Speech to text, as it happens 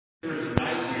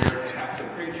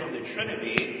preach on the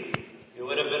Trinity, it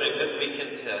would have been a good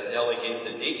weekend to delegate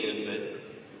the deacon, but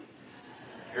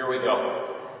here we go.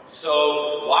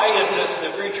 So, why is this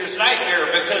the preacher's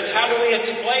nightmare? Because how do we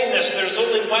explain this? There's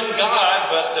only one God,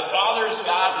 but the Father is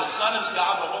God, the Son is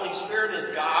God, the Holy Spirit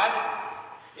is God,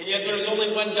 and yet there's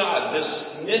only one God.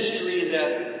 This mystery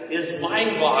that is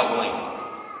mind-boggling.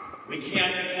 We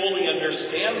can't fully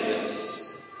understand this.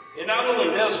 And not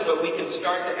only this, but we can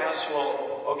start to ask,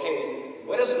 well, okay,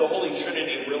 what does the Holy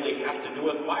Trinity really have to do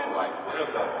with my life? What are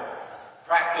the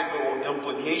practical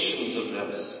implications of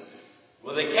this?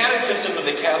 Well, the Catechism of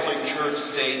the Catholic Church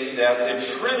states that the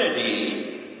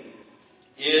Trinity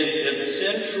is the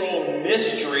central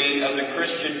mystery of the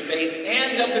Christian faith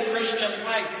and of the Christian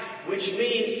life, which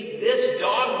means this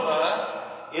dogma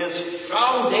is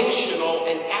foundational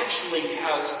and actually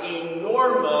has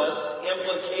enormous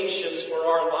implications for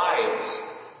our lives.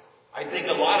 I think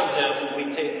a lot of them we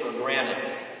take for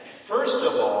granted. First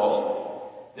of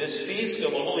all, this feast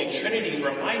of the Holy Trinity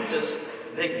reminds us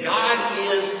that God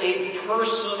is a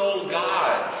personal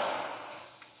God.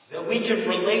 That we can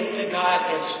relate to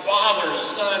God as Father,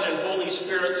 Son, and Holy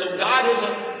Spirit. So God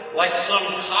isn't like some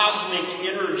cosmic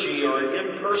energy or an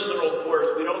impersonal force.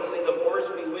 We don't say the force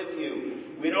be with you.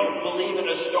 We don't believe in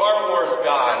a Star Wars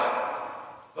God.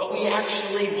 But we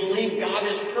actually believe God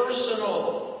is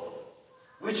personal.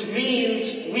 Which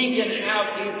means we can have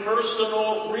a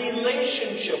personal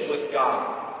relationship with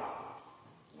God.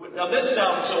 Now this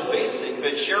sounds so basic,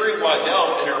 but Sherry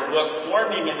Waddell in her book,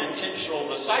 Forming an Intentional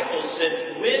Disciple,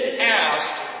 said, when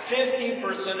asked, 50%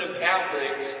 of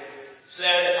Catholics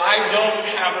said, I don't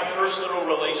have a personal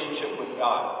relationship with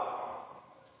God.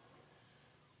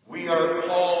 We are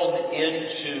called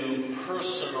into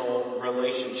personal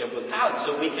relationship with God,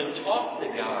 so we can talk to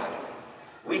God.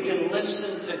 We can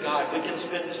listen to God. We can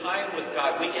spend time with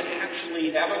God. We can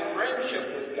actually have a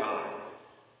friendship with God.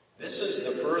 This is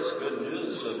the first good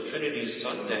news of Trinity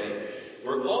Sunday.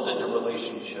 We're called into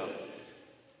relationship.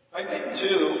 I think,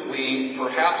 too, we,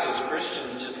 perhaps as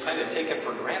Christians, just kind of take it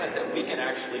for granted that we can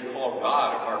actually call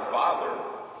God our Father.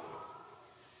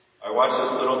 I watched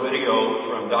this little video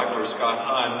from Dr. Scott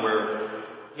Hahn where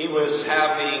he was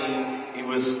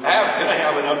going to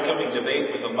have an upcoming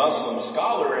debate with a Muslim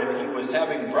scholar, and he was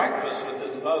having breakfast with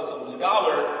this Muslim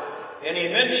scholar, and he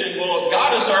mentioned, well,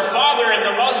 God is our Father, and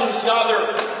the Muslim scholar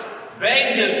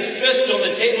banged his fist on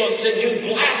the table and said, you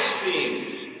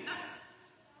blasphemed.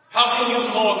 How can you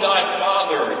call God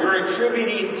Father? You're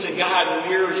attributing to God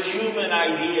mere human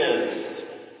ideas.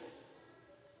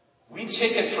 We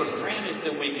take it for granted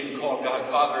that we can call God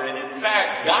Father. And in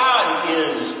fact, God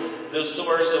is the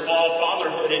source of all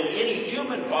fatherhood. And any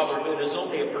human fatherhood is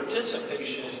only a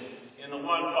participation in the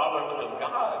one fatherhood of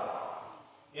God.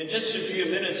 In just a few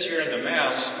minutes here in the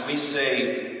Mass, we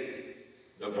say,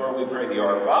 before we pray the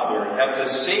Our Father, at the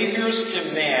Savior's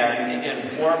command,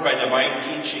 informed by divine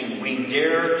teaching, we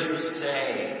dare to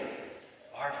say,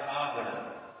 Our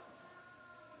Father.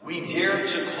 We dare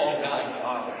to call God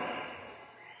Father.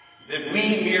 That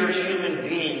we mere human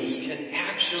beings can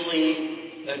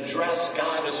actually address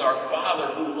God as our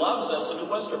Father who loves us and who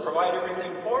wants to provide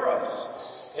everything for us.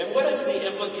 And what is the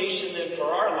implication then for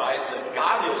our lives? That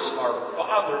God is our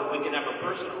Father, we can have a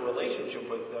personal relationship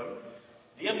with Him.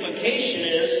 The implication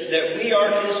is that we are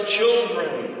His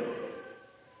children.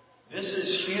 This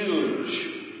is huge.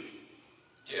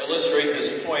 To illustrate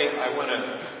this point, I want to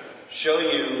show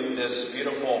you this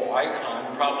beautiful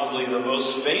icon, probably the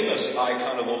most famous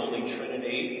icon of the Holy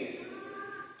Trinity,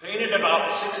 painted about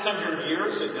 600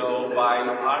 years ago by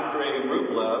Andrei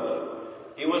Rublev.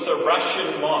 He was a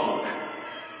Russian monk.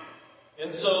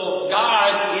 And so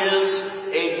God is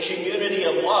a community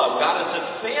of love. God is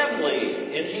a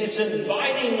family. And He's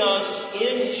inviting us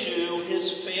into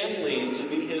His family to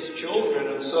be His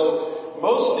children. And so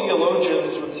most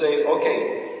theologians would say, okay,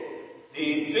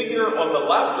 the figure on the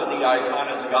left of the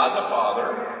icon is God the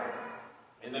Father.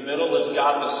 In the middle is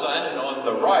God the Son. And on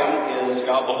the right is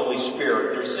God the Holy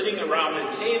Spirit. They're sitting around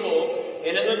a table.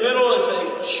 And in the middle is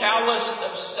a chalice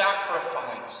of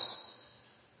sacrifice.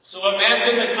 So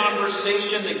imagine the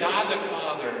conversation that God the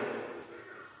Father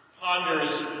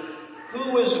ponders,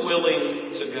 who is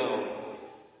willing to go?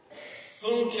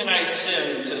 Whom can I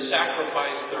send to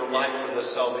sacrifice their life for the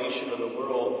salvation of the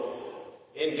world?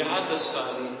 And God the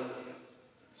Son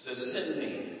says, send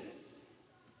me.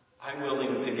 I'm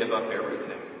willing to give up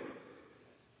everything.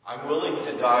 I'm willing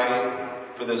to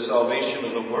die for the salvation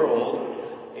of the world.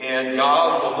 And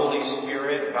God, the Holy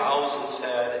Spirit, bows His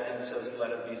head and says,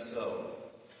 let it be so.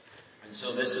 And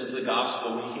so this is the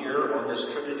gospel we hear on this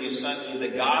Trinity Sunday,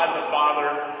 that God the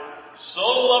Father so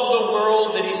loved the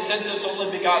world that He sent His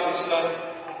only begotten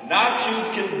Son, not to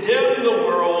condemn the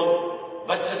world,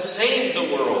 but to save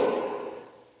the world.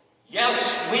 Yes,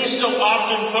 we so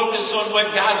often focus on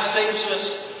what God saves us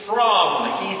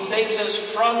from. He saves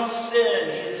us from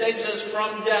sin. He saves us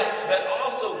from death. But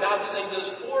also God saves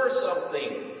us for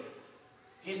something.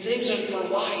 He saves us for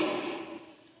life,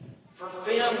 for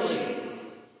family,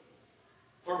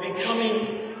 for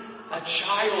becoming a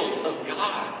child of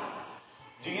God.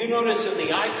 Do you notice in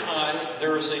the icon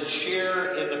there's a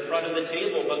chair in the front of the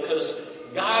table because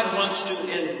God wants to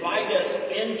invite us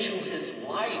into His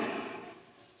life,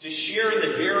 to share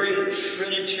the very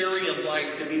Trinitarian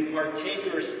life, to be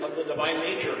partakers of the divine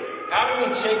nature. How do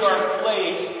we take our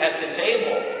place at the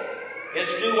table?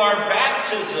 It's through our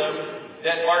baptism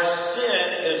that our sin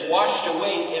is washed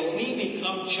away and we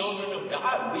become children of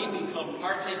God. We become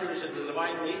partakers of the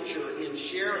divine nature and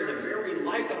share in the very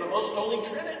life of the most holy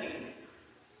Trinity.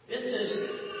 This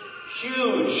is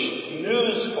huge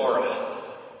news for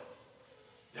us,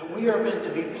 that we are meant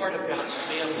to be part of God's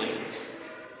family.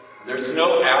 There's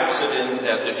no accident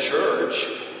that the church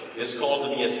is called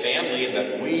to be a family,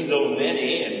 that we, though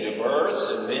many and diverse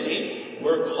and many,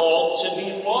 we're called to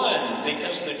be one,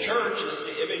 because the church is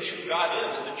to image who God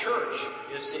is. The church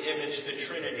is to image the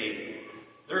Trinity.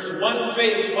 There's one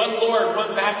faith, one Lord,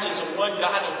 one baptism, one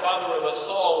God and Father of us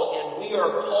all, and we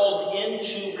are called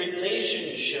into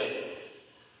relationship.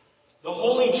 The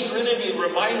Holy Trinity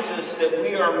reminds us that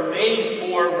we are made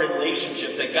for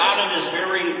relationship, that God in His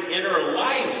very inner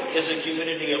life is a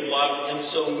community of love, and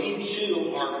so we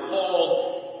too are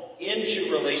called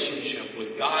into relationship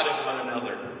with God and one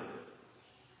another.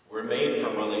 We're made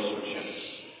for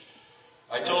relationships.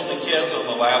 I told the kids on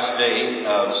the last day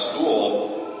of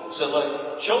school, I said,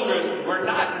 look, children, we're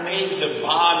not made to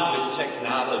bond with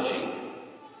technology.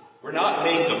 We're not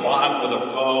made to bond with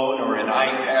a phone or an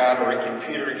iPad or a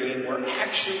computer game. We're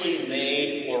actually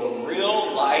made for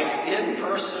real life,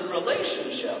 in-person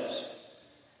relationships.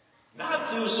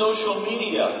 Not through social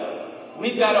media.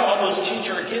 We've got to almost teach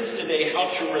our kids today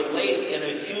how to relate in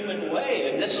a human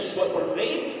way. And this is what we're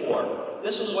made for.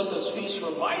 This is what this feast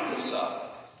reminds us of.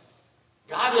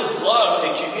 God is love,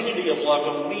 a community of love,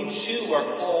 and we too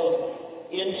are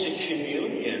called into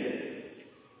communion.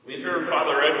 We've heard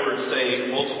Father Edwards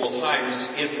say multiple times,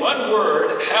 in one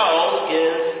word, hell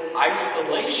is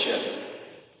isolation.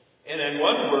 And in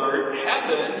one word,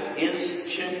 heaven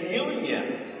is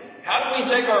communion. How do we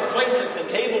take our place at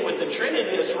the table with the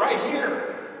Trinity? It's right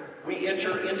here. We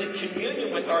enter into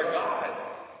communion with our God.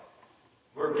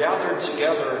 We're gathered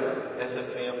together as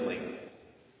a family.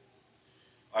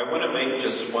 I want to make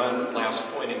just one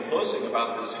last point in closing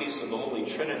about this Feast of the Holy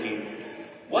Trinity.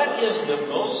 What is the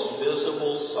most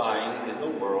visible sign in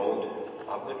the world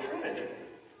of the Trinity?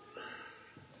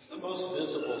 It's the most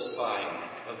visible sign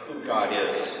of who God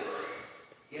is.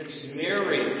 It's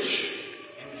marriage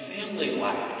and family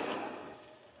life.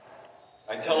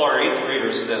 I tell our 8th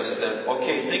graders this, that,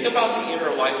 okay, think about the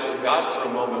inner life of God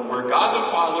for a moment, where God the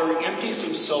Father empties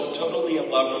Himself totally in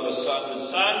love for the Son. The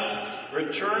Son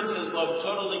returns His love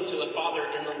totally to the Father,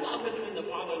 and the love between the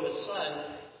Father and the Son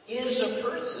is a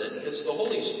person. It's the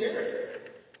Holy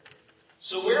Spirit.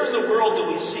 So where in the world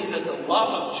do we see that the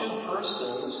love of two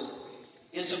persons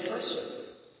is a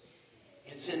person?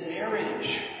 It's in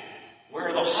marriage,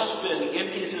 where the husband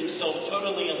empties himself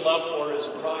totally in love for his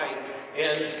bride,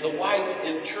 and the wife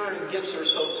in turn gives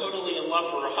herself totally in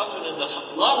love for her husband, and the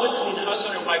love between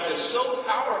husband and wife is so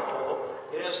powerful,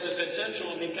 it has the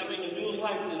potential of becoming a new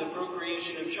life through the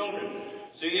procreation of children.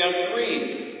 So you have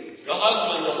three: the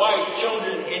husband, the wife,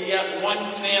 children, and yet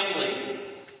one family.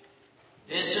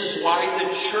 This is why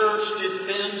the church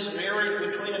defends marriage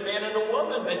between a man and a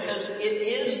woman, because it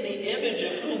is the image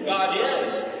of who God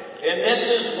is. And this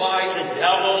is why the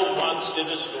devil wants to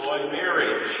destroy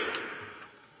marriage.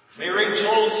 Mary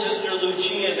told Sister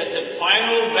Lucia that the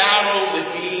final battle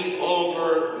would be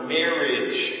over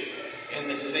marriage and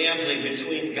the family,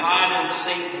 between God and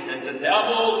Satan, that the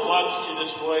devil wants to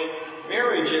destroy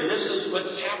marriage. And this is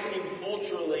what's happening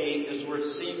culturally, is we're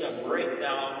seeing a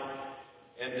breakdown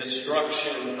and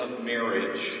destruction of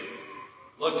marriage.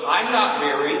 Look, I'm not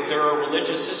married. There are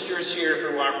religious sisters here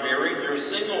who aren't married.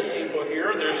 There's single people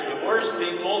here. There's divorced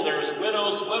people. There's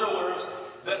widows, widowers.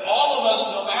 But all of us,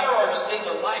 no matter our state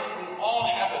of life, we all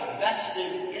have a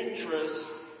vested interest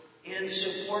in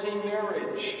supporting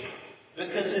marriage.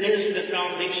 Because it is the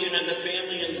foundation of the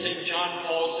family. And St. John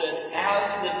Paul said, as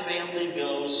the family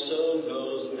goes, so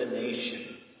goes the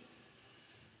nation.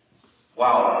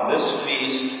 Wow, this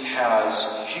feast has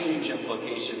huge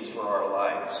implications for our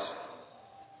lives.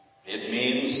 It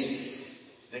means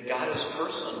that God is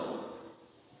personal.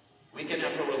 We can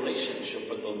have a relationship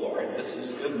with the Lord. This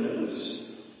is good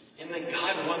news. And that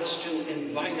God wants to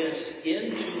invite us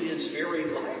into His very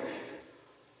life,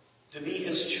 to be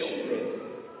His children,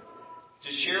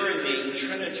 to share in the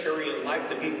Trinitarian life,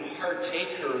 to be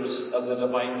partakers of the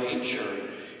divine nature.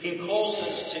 He calls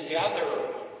us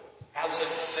together as a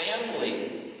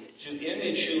family to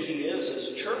image who He is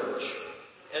as church.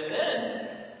 And then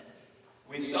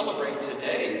we celebrate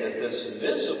today that this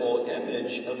visible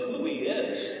image of who He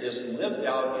is lived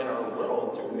out in our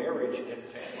world through marriage and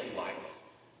family life.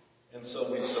 And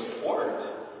so we support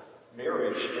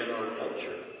marriage in our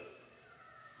culture.